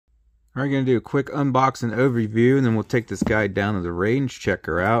We're going to do a quick unboxing overview, and then we'll take this guy down to the range, check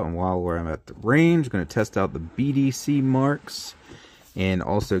her out, and while we're at the range, I'm going to test out the BDC marks and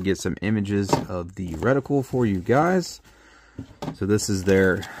also get some images of the reticle for you guys. So this is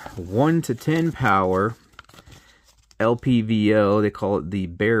their 1 to 10 power LPVO. They call it the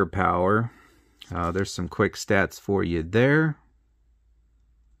Bear Power. There's some quick stats for you there.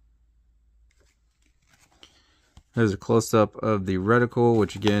 There's a close-up of the reticle,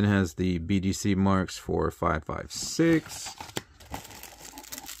 which again has the BDC marks for 556.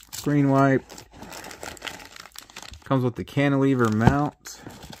 Screen wipe. Comes with the cantilever mount.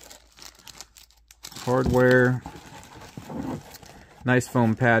 Hardware. Nice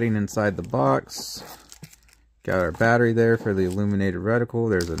foam padding inside the box. Got our battery there for the illuminated reticle.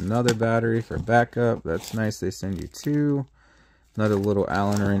 There's another battery for backup. That's nice. They send you two. Another little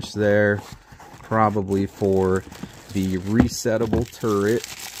Allen wrench there. Probably for the resettable turret.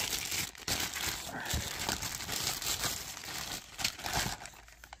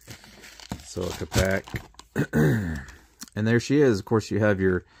 Silica pack. And there she is. Of course, you have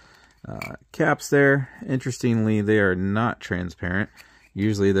your caps there. Interestingly, they are not transparent.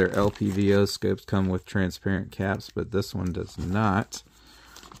 Usually their LPVO scopes come with transparent caps, but this one does not.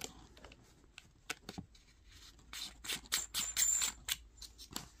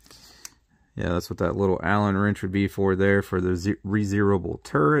 Yeah, that's what that little Allen wrench would be for there for the re-zeroable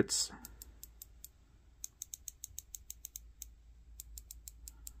turrets.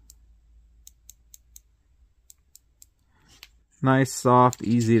 Nice, soft,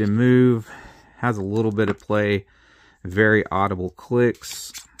 easy to move. Has a little bit of play. Very audible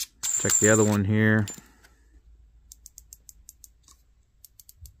clicks. Check the other one here.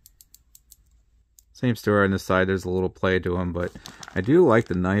 Same story on this side. There's a little play to them, but I do like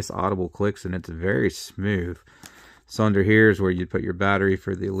the nice audible clicks, and it's very smooth. So under here is where you'd put your battery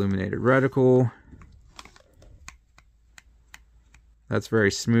for the illuminated reticle. That's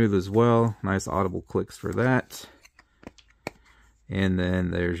very smooth as well. Nice audible clicks for that. And then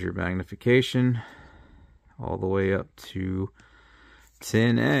there's your magnification all the way up to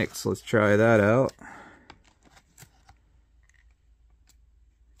 10x. Let's try that out.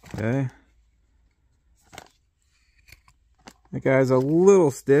 Okay. That guy's a little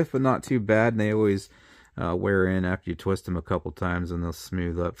stiff, but not too bad. And they always wear in after you twist them a couple times, and they'll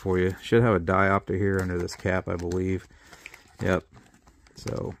smooth up for you. Should have a diopter here under this cap, I believe. Yep.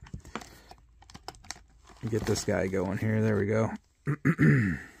 So get this guy going here. There we go.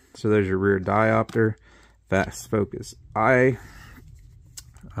 So there's your rear diopter, fast focus eye.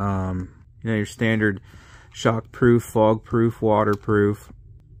 Your standard shock proof, fog proof, waterproof.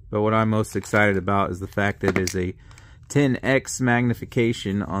 But what I'm most excited about is the fact that it is a 10x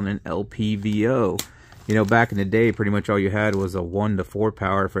magnification on an LPVO. You know, back in the day, pretty much all you had was a 1 to 4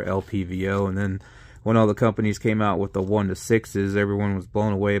 power for LPVO, and then when all the companies came out with the 1 to 6s, everyone was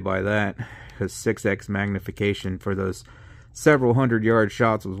blown away by that, because 6x magnification for those several 100-yard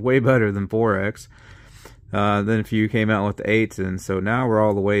shots was way better than 4x. Then a few came out with the 8s, and so now we're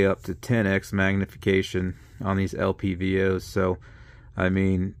all the way up to 10x magnification on these LPVOs. So, I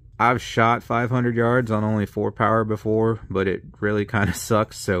mean, I've shot 500 yards on only 4 power before, but it really kind of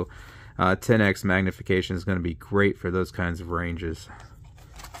sucks. So 10x magnification is going to be great for those kinds of ranges.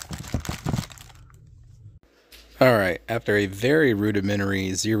 Alright, after a very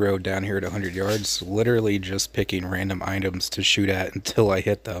rudimentary zero down here at 100 yards, literally just picking random items to shoot at until I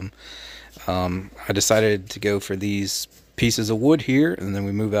hit them, I decided to go for these pieces of wood here, and then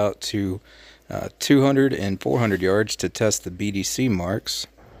we move out to 200 and 400 yards to test the BDC marks.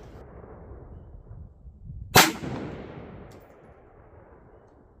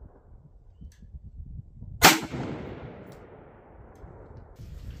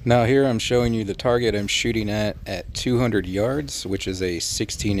 Now here I'm showing you the target I'm shooting at 200 yards, which is a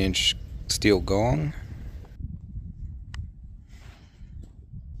 16-inch steel gong.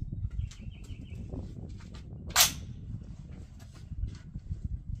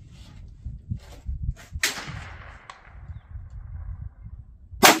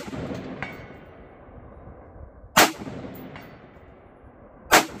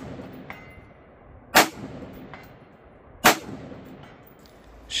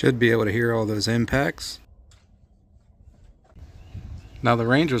 Should be able to hear all those impacts. Now the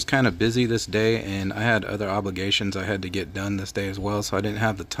range was kind of busy this day, and I had other obligations I had to get done this day as well, so I didn't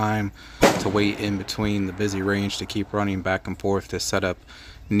have the time to wait in between the busy range to keep running back and forth to set up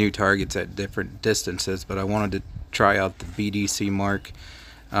new targets at different distances. But I wanted to try out the BDC mark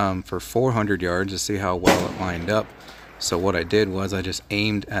for 400 yards to see how well it lined up. So what I did was I just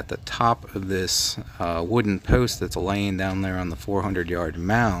aimed at the top of this wooden post that's laying down there on the 400-yard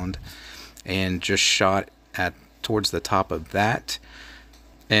mound, and just shot at towards the top of that.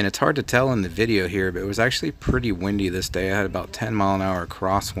 And it's hard to tell in the video here, but it was actually pretty windy this day. I had about 10-mile-an-hour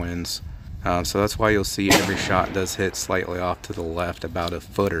crosswinds, so that's why you'll see every shot does hit slightly off to the left, about a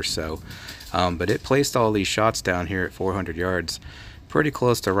foot or so. But it placed all these shots down here at 400 yards, pretty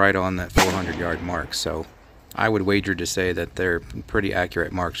close to right on that 400-yard mark. So I would wager to say that they're pretty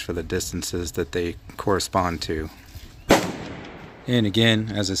accurate marks for the distances that they correspond to. And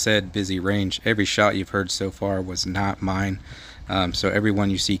again, as I said, busy range. Every shot you've heard so far was not mine. So everyone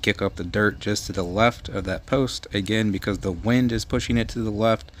you see kick up the dirt just to the left of that post, again, because the wind is pushing it to the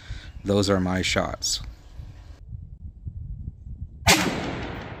left, those are my shots.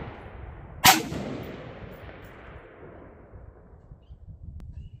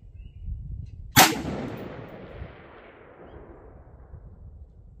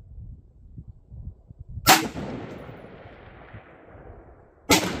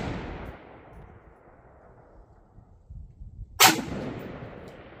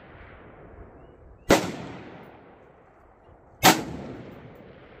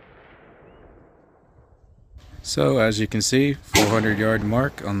 So as you can see, 400-yard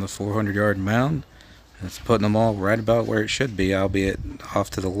mark on the 400-yard mound. It's putting them all right about where it should be, albeit off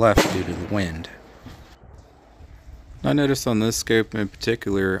to the left due to the wind. I noticed on this scope in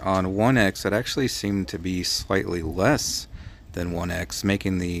particular, on 1x, it actually seemed to be slightly less than 1x,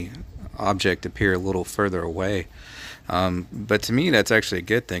 making the object appear a little further away. But to me, that's actually a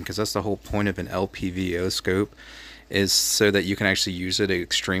good thing, because that's the whole point of an LPVO scope, is so that you can actually use it at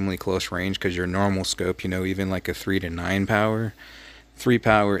extremely close range, because your normal scope, you know, even like a 3 to 9 power, 3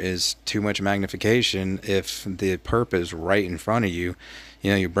 power is too much magnification. If the perp is right in front of you,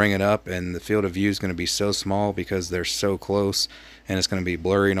 you know, you bring it up and the field of view is going to be so small because they're so close, and it's going to be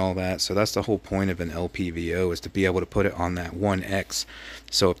blurry and all that. So that's the whole point of an LPVO, is to be able to put it on that 1x.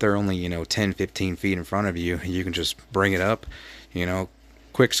 So if they're only, you know, 10-15 feet in front of you, you can just bring it up, you know,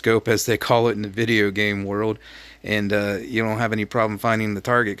 quick scope as they call it in the video game world, and you don't have any problem finding the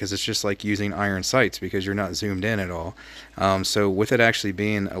target, because it's just like using iron sights, because you're not zoomed in at all. So with it actually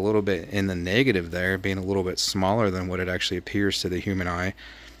being a little bit in the negative there, being a little bit smaller than what it actually appears to the human eye,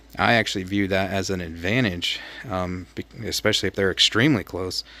 I actually view that as an advantage, especially if they're extremely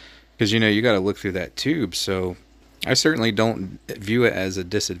close, because, you know, you got to look through that tube. So I certainly don't view it as a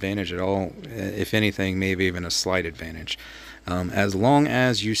disadvantage at all. If anything, maybe even a slight advantage. As long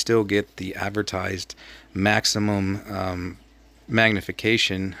as you still get the advertised maximum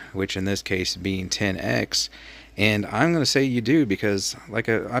magnification, which in this case being 10x, and I'm going to say you do, because like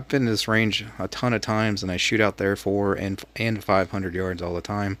I've been in this range a ton of times, and I shoot out there 400 and 500 yards all the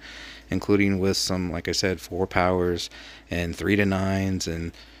time, including with some, like I said, 4 powers and 3 to 9s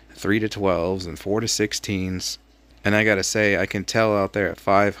and 3 to 12s and 4 to 16s. And I gotta say, I can tell out there at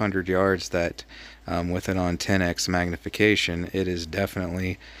 500 yards that with it on 10x magnification, it is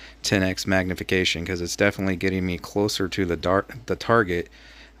definitely 10x magnification, because it's definitely getting me closer to the target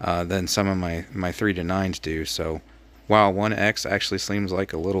than some of my 3 to 9s do. So while 1x actually seems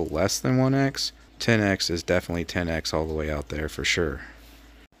like a little less than 1x, 10x is definitely 10x all the way out there for sure.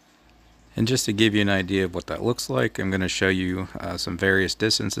 And just to give you an idea of what that looks like, I'm going to show you some various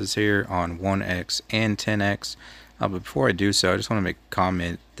distances here on 1x and 10x. But before I do so, I just want to make a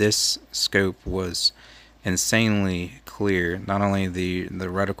comment. This scope was insanely clear. Not only the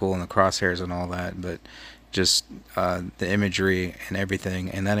reticle and the crosshairs and all that, but just the imagery and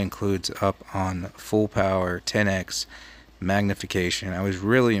everything. And that includes up on full power 10x magnification. I was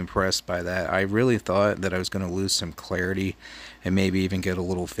really impressed by that. I really thought that I was going to lose some clarity and maybe even get a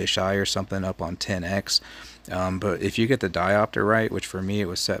little fisheye or something up on 10x. But if you get the diopter right, which for me it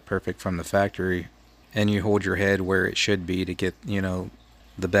was set perfect from the factory, and you hold your head where it should be to get, you know,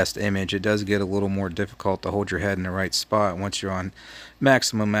 the best image, it does get a little more difficult to hold your head in the right spot once you're on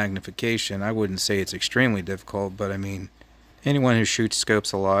maximum magnification. I wouldn't say it's extremely difficult, but I mean, anyone who shoots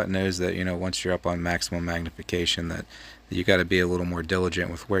scopes a lot knows that, you know, once you're up on maximum magnification, that you got to be a little more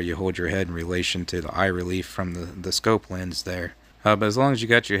diligent with where you hold your head in relation to the eye relief from the scope lens there. But as long as you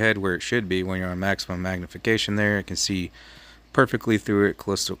got your head where it should be when you're on maximum magnification there, you can see perfectly through it,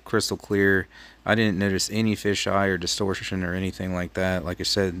 crystal clear. I didn't notice any fisheye or distortion or anything like that. Like I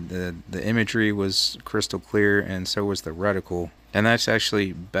said, the imagery was crystal clear, and so was the reticle. And that's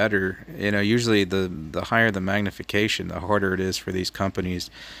actually better. You know, usually the higher the magnification, the harder it is for these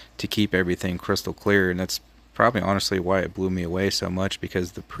companies to keep everything crystal clear. And that's probably honestly why it blew me away so much,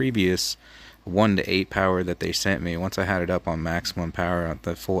 because the previous 1 to 8 power that they sent me, once I had it up on maximum power at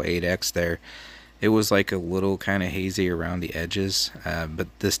the full 8x there, it was like a little kind of hazy around the edges, but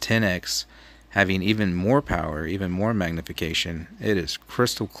this 10x having even more power, even more magnification, it is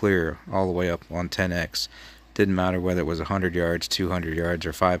crystal clear all the way up on 10x. Didn't matter whether it was 100 yards, 200 yards,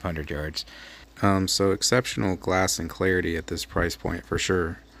 or 500 yards. So exceptional glass and clarity at this price point for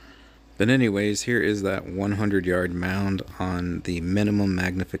sure. But anyways, here is that 100-yard mound on the minimum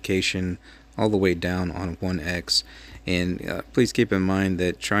magnification all the way down on 1x. And please keep in mind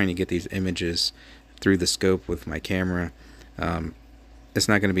that trying to get these images through the scope with my camera, it's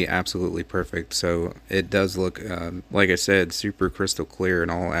not going to be absolutely perfect. So it does look, like I said, super crystal clear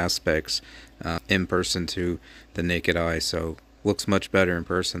in all aspects in person to the naked eye. So looks much better in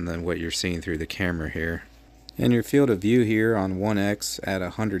person than what you're seeing through the camera here. And your field of view here on 1x at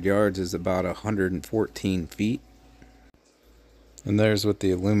 100 yards is about 114 feet. And there's with the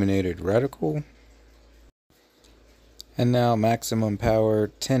illuminated reticle. And now maximum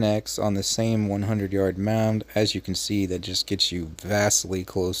power 10x on the same 100-yard mound. As you can see, that just gets you vastly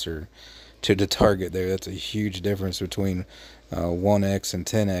closer to the target there. That's a huge difference between 1x and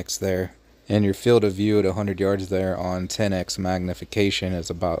 10x there. And your field of view at 100 yards there on 10x magnification is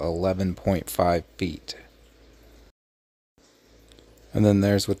about 11.5 feet. And then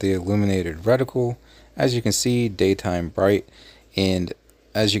there's with the illuminated reticle. As you can see, daytime bright, and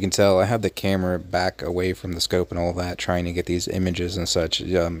as you can tell, I have the camera back away from the scope and all that, trying to get these images and such.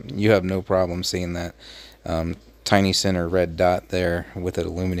 You have no problem seeing that tiny center red dot there with it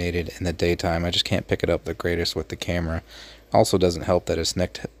illuminated in the daytime. I just can't pick it up the greatest with the camera. Also doesn't help that it's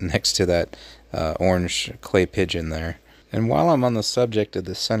next to that orange clay pigeon there. And while I'm on the subject of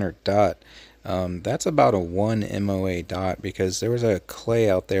the center dot, that's about a 1 MOA dot, because there was a clay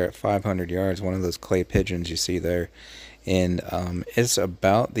out there at 500 yards, one of those clay pigeons you see there, and it's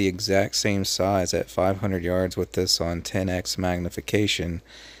about the exact same size at 500 yards with this on 10x magnification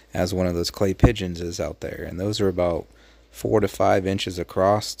as one of those clay pigeons is out there, and those are about 4 to 5 inches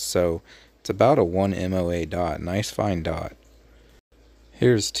across, so it's about a 1 MOA dot. Nice fine dot.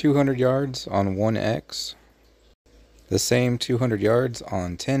 Here's 200 yards on 1x. The same 200 yards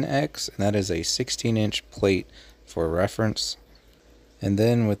on 10x, and that is a 16-inch plate for reference. And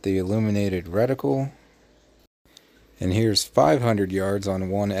then with the illuminated reticle. And here's 500 yards on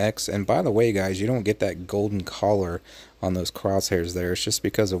 1x. And by the way, guys, you don't get that golden collar on those crosshairs there. It's just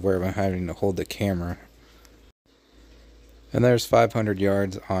because of where I'm having to hold the camera. And there's 500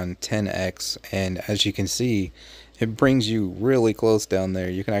 yards on 10x. And as you can see, it brings you really close down there.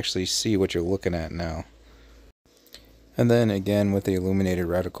 You can actually see what you're looking at now. And then again with the illuminated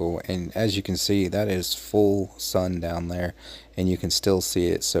reticle, and as you can see, that is full sun down there, and you can still see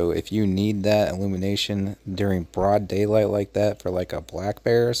it. So if you need that illumination during broad daylight like that for like a black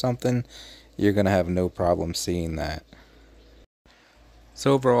bear or something, you're gonna have no problem seeing that.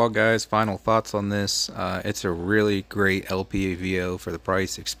 So overall, guys, final thoughts on this. It's a really great LPVO for the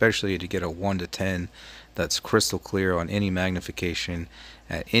price, especially to get a 1 to 10 that's crystal clear on any magnification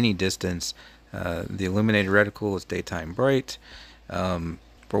at any distance. The illuminated reticle is daytime bright.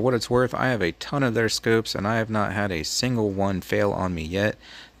 For what it's worth, I have a ton of their scopes, and I have not had a single one fail on me yet.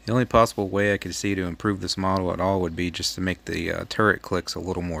 The only possible way I could see to improve this model at all would be just to make the turret clicks a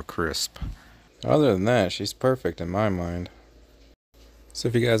little more crisp. Other than that, she's perfect in my mind. So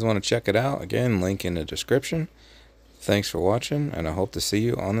if you guys want to check it out, again, link in the description. Thanks for watching, and I hope to see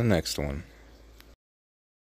you on the next one.